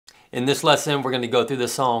In this lesson, we're going to go through the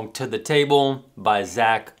song To the Table by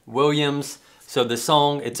Zach Williams. So the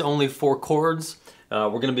song, it's only 4 chords. We're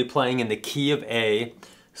going to be playing in the key of A.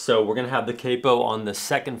 So we're going to have the capo on the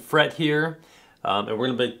 2nd fret here. And we're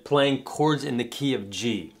going to be playing chords in the key of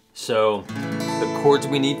G. So the chords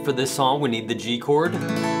we need for this song, we need the G chord.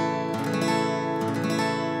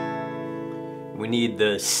 We need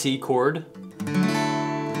the C chord.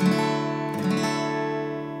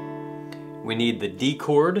 We need the D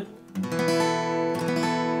chord.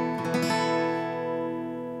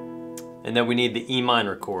 And then we need the E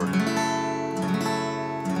minor chord.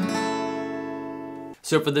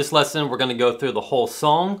 So for this lesson, we're going to go through the whole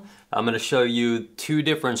song. I'm going to show you 2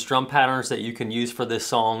 different strum patterns that you can use for this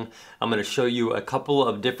song. I'm going to show you a couple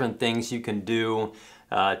of different things you can do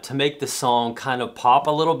to make the song kind of pop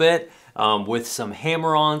a little bit with some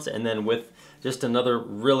hammer-ons, and then with just another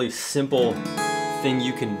really simple thing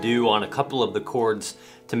you can do on a couple of the chords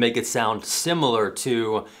to make it sound similar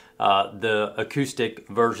to the acoustic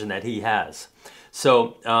version that he has.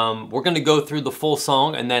 So we're going to go through the full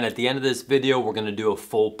song, and then at the end of this video we're going to do a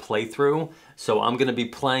full playthrough. So I'm going to be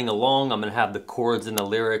playing along. I'm going to have the chords and the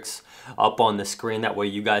lyrics up on the screen. That way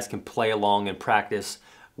you guys can play along and practice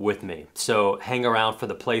with me. So hang around for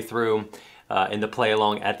the playthrough and the play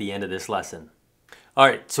along at the end of this lesson.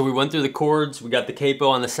 Alright, so we went through the chords. We got the capo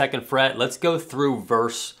on the 2nd fret. Let's go through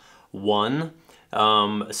verse 1.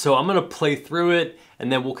 So I'm going to play through it, and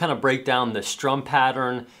then we'll kind of break down the strum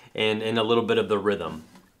pattern and a little bit of the rhythm.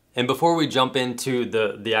 And before we jump into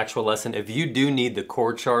the actual lesson, if you do need the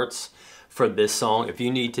chord charts for this song, if you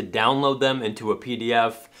need to download them into a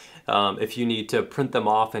PDF, if you need to print them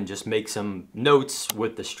off and just make some notes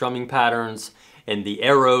with the strumming patterns and the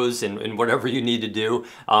arrows and whatever you need to do,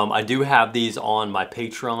 I do have these on my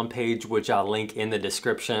Patreon page, which I'll link in the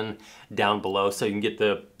description down below, so you can get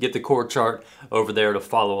the chord chart over there to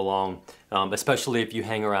follow along, especially if you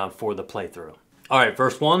hang around for the playthrough. All right,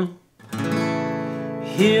 verse 1.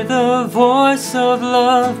 Hear the voice of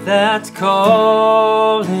love that's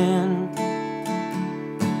calling.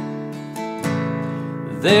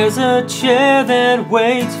 There's a chair that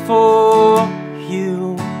waits for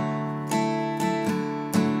you,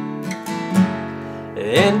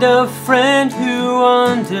 and a friend who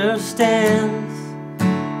understands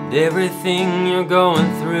everything you're going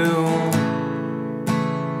through.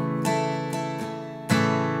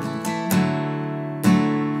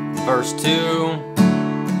 Verse 2.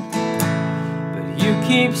 But you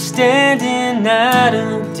keep standing at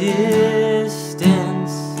a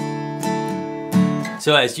distance.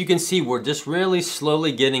 So as you can see, we're just really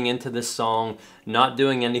slowly getting into this song, not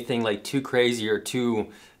doing anything like too crazy or too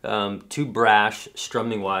brash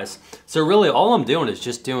strumming wise. So really all I'm doing is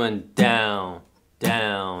just doing down,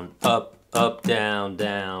 down, up, up, down,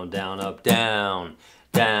 down, down, up, down,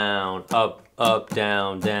 down, up, up,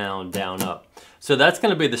 down, down, down, up. So that's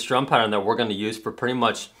going to be the strum pattern that we're going to use for pretty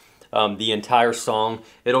much the entire song.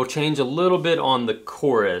 It'll change a little bit on the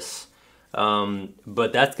chorus,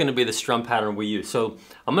 but that's going to be the strum pattern we use. So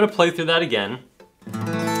I'm going to play through that again,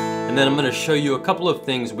 and then I'm going to show you a couple of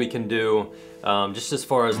things we can do, just as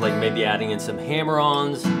far as like maybe adding in some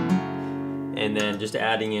hammer-ons, and then just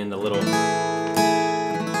adding in a little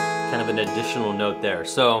kind of an additional note there.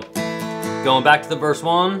 So going back to the verse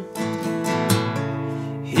 1.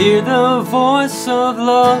 Hear the voice of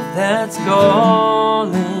love that's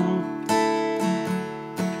calling.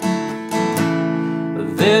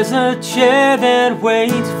 There's a chair that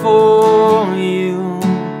waits for you,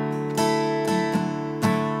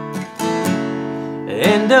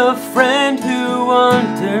 and a friend who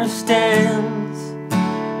understands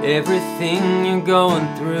everything you're going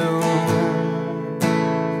through.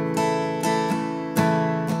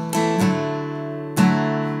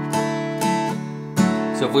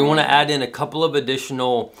 So if we want to add in a couple of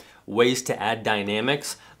additional ways to add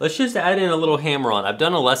dynamics, let's just add in a little hammer-on. I've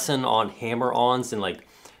done a lesson on hammer-ons and like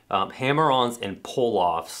hammer-ons and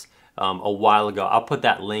pull-offs a while ago. I'll put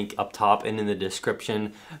that link up top and in the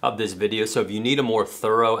description of this video. So if you need a more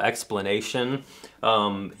thorough explanation,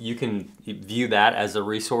 you can view that as a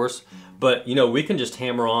resource. But you know, we can just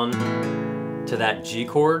hammer on to that G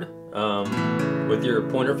chord with your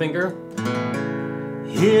pointer finger.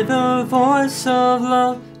 Hear the voice of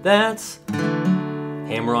love, that's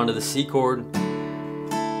hammer onto the C chord.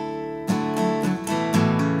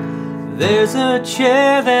 There's a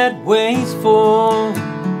chair that waits for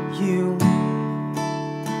you,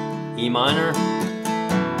 E minor,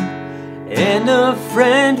 and a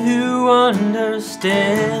friend who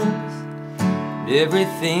understands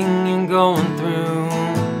everything you're going through.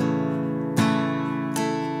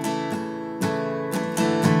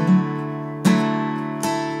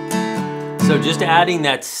 So just adding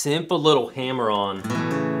that simple little hammer on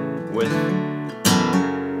with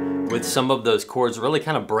some of those chords really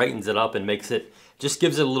kind of brightens it up and makes it, just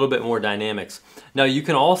gives it a little bit more dynamics. Now you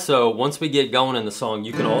can also, once we get going in the song,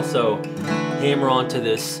 you can also hammer onto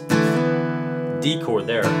this D chord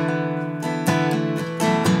there.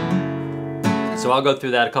 So I'll go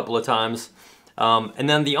through that a couple of times. And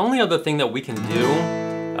then the only other thing that we can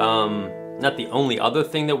do, not the only other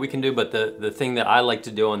thing that we can do, but the thing that I like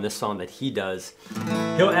to do on this song that he does,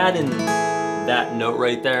 he'll add in that note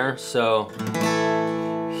right there. So,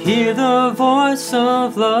 hear the voice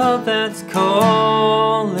of love that's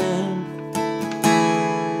calling.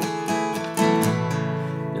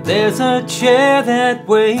 There's a chair that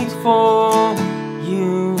waits for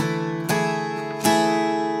you,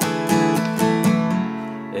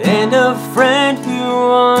 and a friend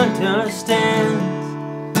who understands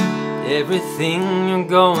everything you're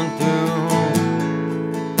going through.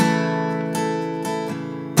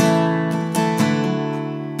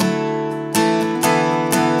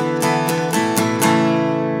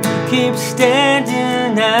 You keep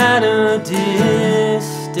standing at a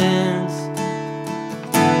distance,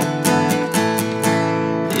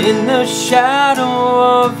 in the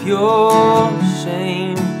shadow of your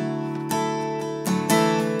shame.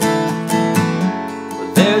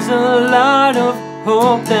 But there's a light of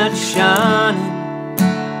hope that's shining.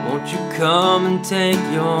 Won't you come and take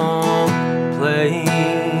your place?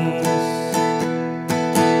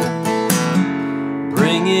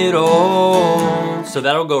 Bring it on. So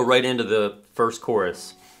that'll go right into the first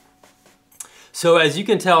chorus. So as you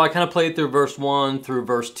can tell, I kind of played through verse 1 through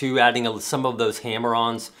verse 2, adding some of those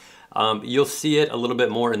hammer-ons. You'll see it a little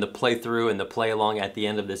bit more in the playthrough and the play-along at the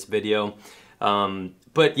end of this video.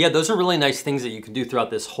 But yeah, those are really nice things that you can do throughout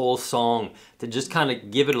this whole song to just kind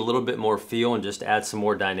of give it a little bit more feel and just add some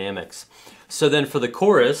more dynamics. So then for the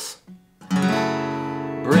chorus,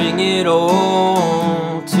 bring it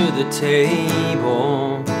all to the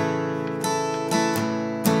table.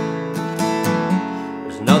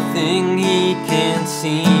 There's nothing he can't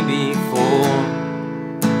see before.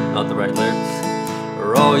 Not the right lyrics.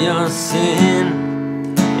 For all your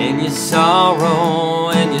sin and your sorrow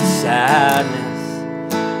and your sadness,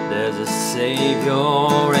 there's a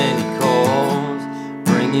Savior and he calls.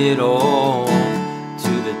 Bring it all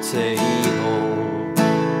to the table.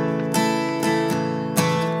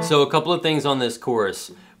 So a couple of things on this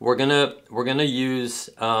chorus. We're gonna use,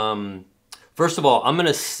 first of all, I'm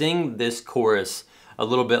gonna sing this chorus a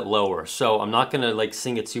little bit lower. So I'm not gonna like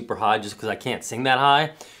sing it super high just because I can't sing that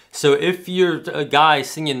high. So if you're a guy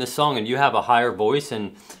singing this song and you have a higher voice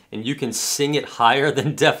and you can sing it higher,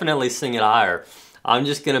 then definitely sing it higher. I'm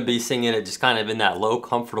just gonna be singing it just kind of in that low,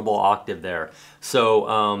 comfortable octave there.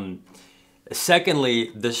 So,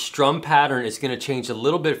 secondly, the strum pattern is gonna change a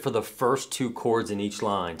little bit for the first two chords in each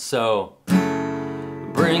line. So,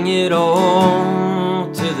 bring it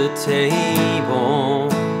all to the table.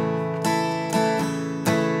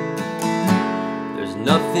 There's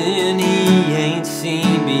nothing he ain't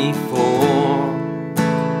seen before.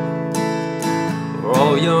 For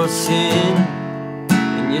all your sin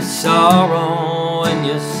and your sorrow and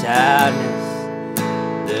your sadness,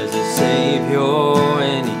 there's a Savior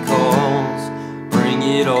and he calls. Bring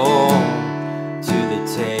it all to the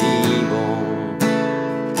table.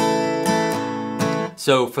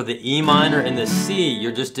 So for the E minor and the C,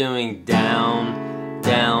 you're just doing down,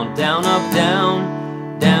 down, down, up,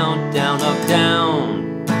 down, down, down, up,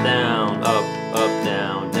 down, down, up,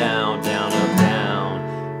 down, down, down, up,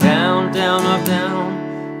 down, down, down, up, down,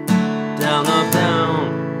 down, up,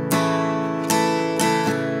 down.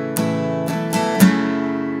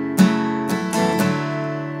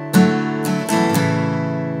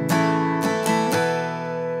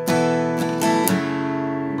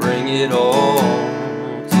 Bring it all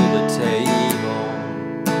to the table.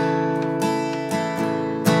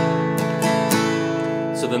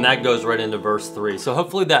 So then that goes right into verse 3. So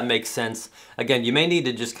hopefully that makes sense. Again, you may need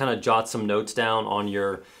to just kind of jot some notes down on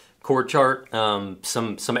your chord chart,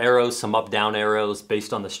 some arrows, some up down arrows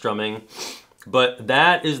based on the strumming. But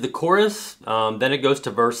that is the chorus. Then it goes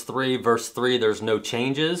to verse 3. Verse 3, there's no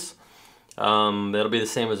changes. That'll be the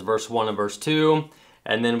same as verse 1 and verse 2.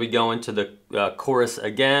 And then we go into the chorus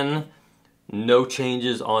again. No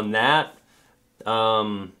changes on that.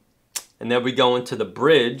 And then we go into the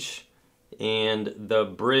bridge. And the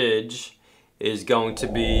bridge is going to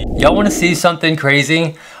be... Y'all want to see something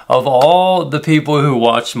crazy? Of all the people who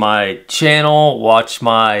watch my channel, watch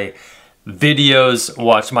my videos,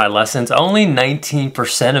 watch my lessons, only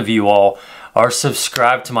 19% of you all are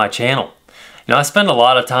subscribed to my channel. You know, I spend a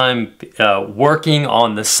lot of time working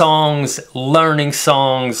on the songs, learning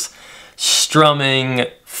songs, strumming,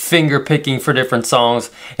 finger picking for different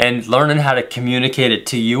songs, and learning how to communicate it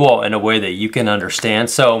to you all in a way that you can understand.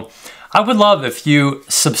 So I would love if you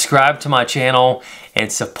subscribe to my channel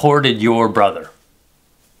and supported your brother.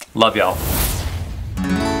 Love y'all.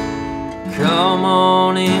 Come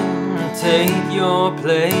on in, take your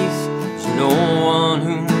place. There's no one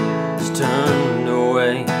who's turned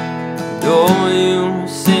away. And all you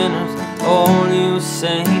sinners, all you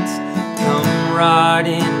saints, come right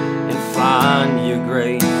in and find your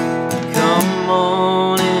grace. Come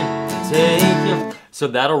on in, take your... So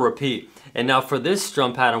that'll repeat. And now for this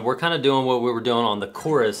strum pattern, we're kind of doing what we were doing on the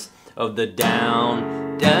chorus of the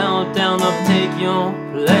down, down, down, up, take your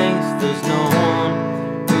place. There's no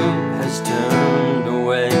one who has turned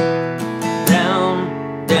away.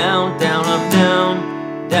 Down, down, down, up,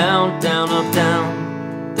 down, down, down, up,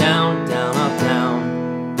 down, down, down, up,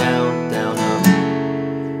 down, down, down,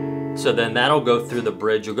 up. So then that'll go through the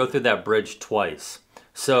bridge. You'll go through that bridge twice.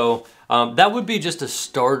 So that would be just a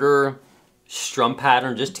starter strum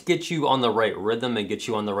pattern just to get you on the right rhythm and get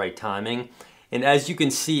you on the right timing. And as you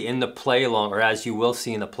can see in the play along, or as you will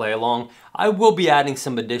see in the play along, I will be adding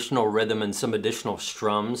some additional rhythm and some additional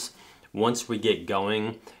strums once we get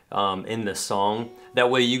going in the song. That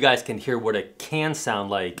way you guys can hear what it can sound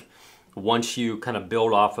like once you kind of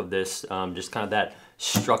build off of this, just kind of that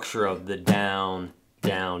structure of the down,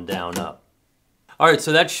 down, down, up. All right,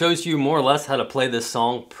 so that shows you more or less how to play this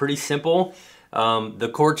song. Pretty simple. The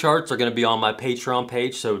chord charts are going to be on my Patreon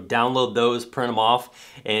page, so download those, print them off,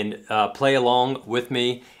 and play along with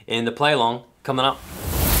me in the play along coming up.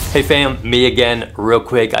 Hey fam, me again real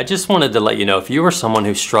quick. I just wanted to let you know, if you are someone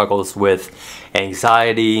who struggles with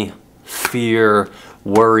anxiety, fear,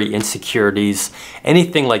 worry, insecurities,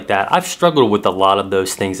 anything like that, I've struggled with a lot of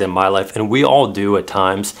those things in my life, and we all do at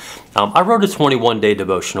times. I wrote a 21-day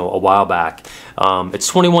devotional a while back. It's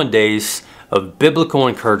 21 days of biblical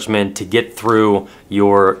encouragement to get through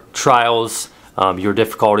your trials, your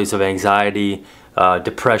difficulties of anxiety,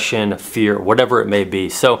 depression, fear, whatever it may be.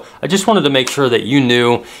 So I just wanted to make sure that you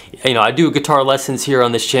knew, I do guitar lessons here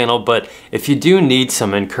on this channel, but if you do need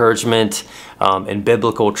some encouragement and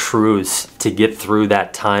biblical truths to get through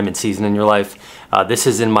that time and season in your life, this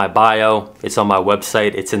is in my bio, it's on my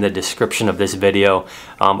website, it's in the description of this video.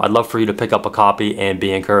 I'd love for you to pick up a copy and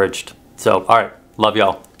be encouraged. So, all right, love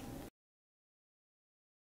y'all.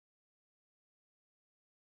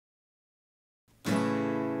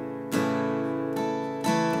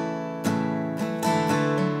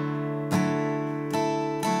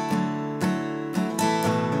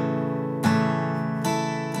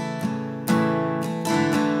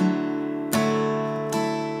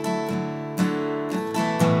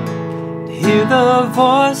 Hear the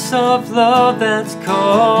voice of love that's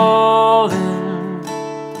calling.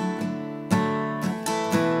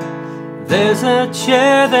 There's a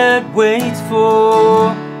chair that waits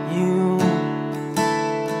for you,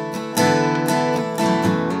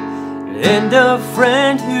 and a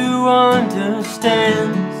friend who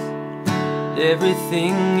understands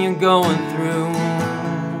everything you're going through.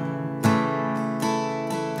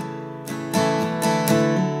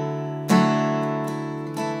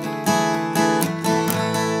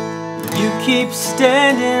 Keep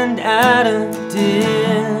standing at a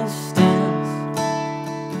distance,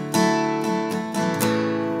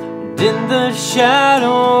 and in the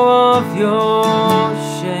shadow of your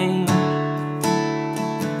shame,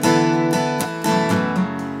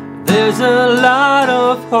 there's a light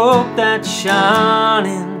of hope that's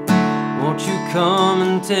shining. Won't you come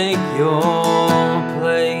and take your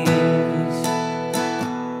place?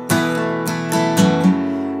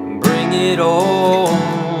 Bring it all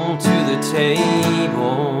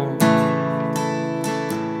table,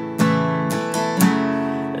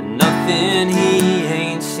 and nothing he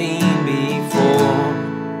ain't seen before.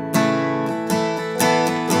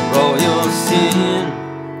 For all your sin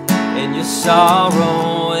and your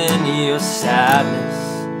sorrow and your sadness,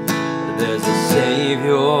 there's a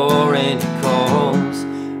Savior and he calls.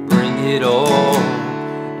 Bring it all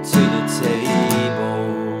to the table.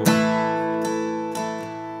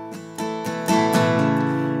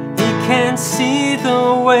 Can't see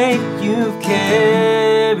the weight you've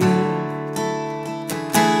carried,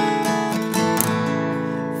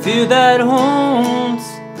 fear that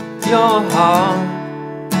haunts your heart,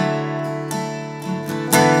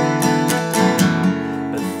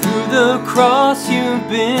 but through the cross you've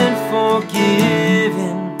been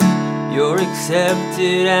forgiven. You're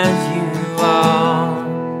accepted as you are.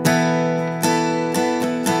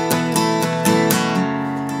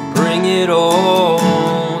 Bring it all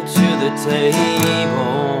the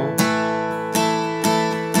table.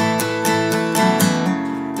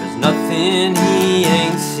 There's nothing he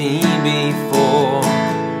ain't seen before.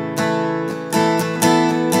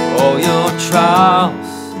 All your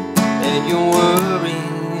trials and your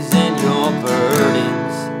worries and your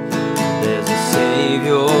burdens, there's a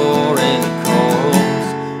Savior and he calls.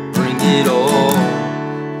 Bring it all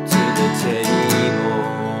to the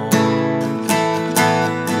table.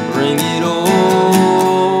 Bring it all.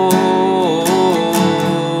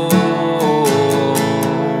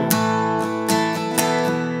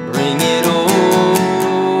 Bring it all.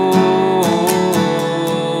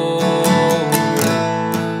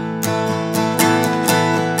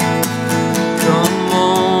 Come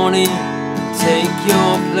on in, take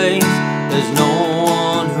your place. There's no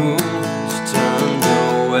one who's turned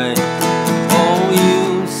away. Oh,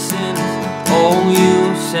 you sinners, oh,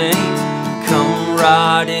 you saints, come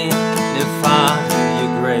right in and find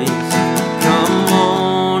your grace. Come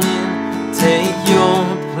on in, take your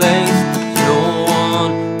place. There's no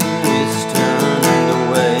one who is turned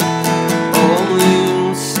away. Oh, you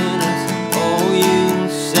sinners, oh, you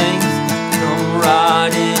saints, come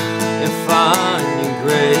right in and find your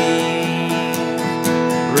grace.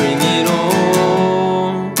 Bring it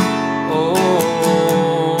all,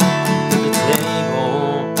 oh, to the table.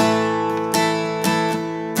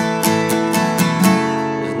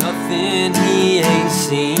 There's nothing he ain't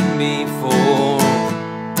seen before.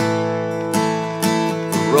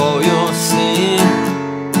 For all your sin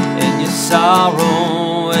and your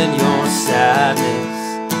sorrow and your sadness,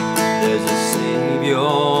 there's a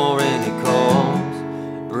Savior and he calls.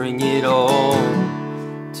 Bring it all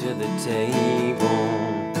to the table.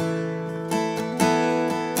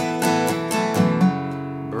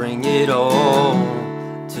 Bring it all.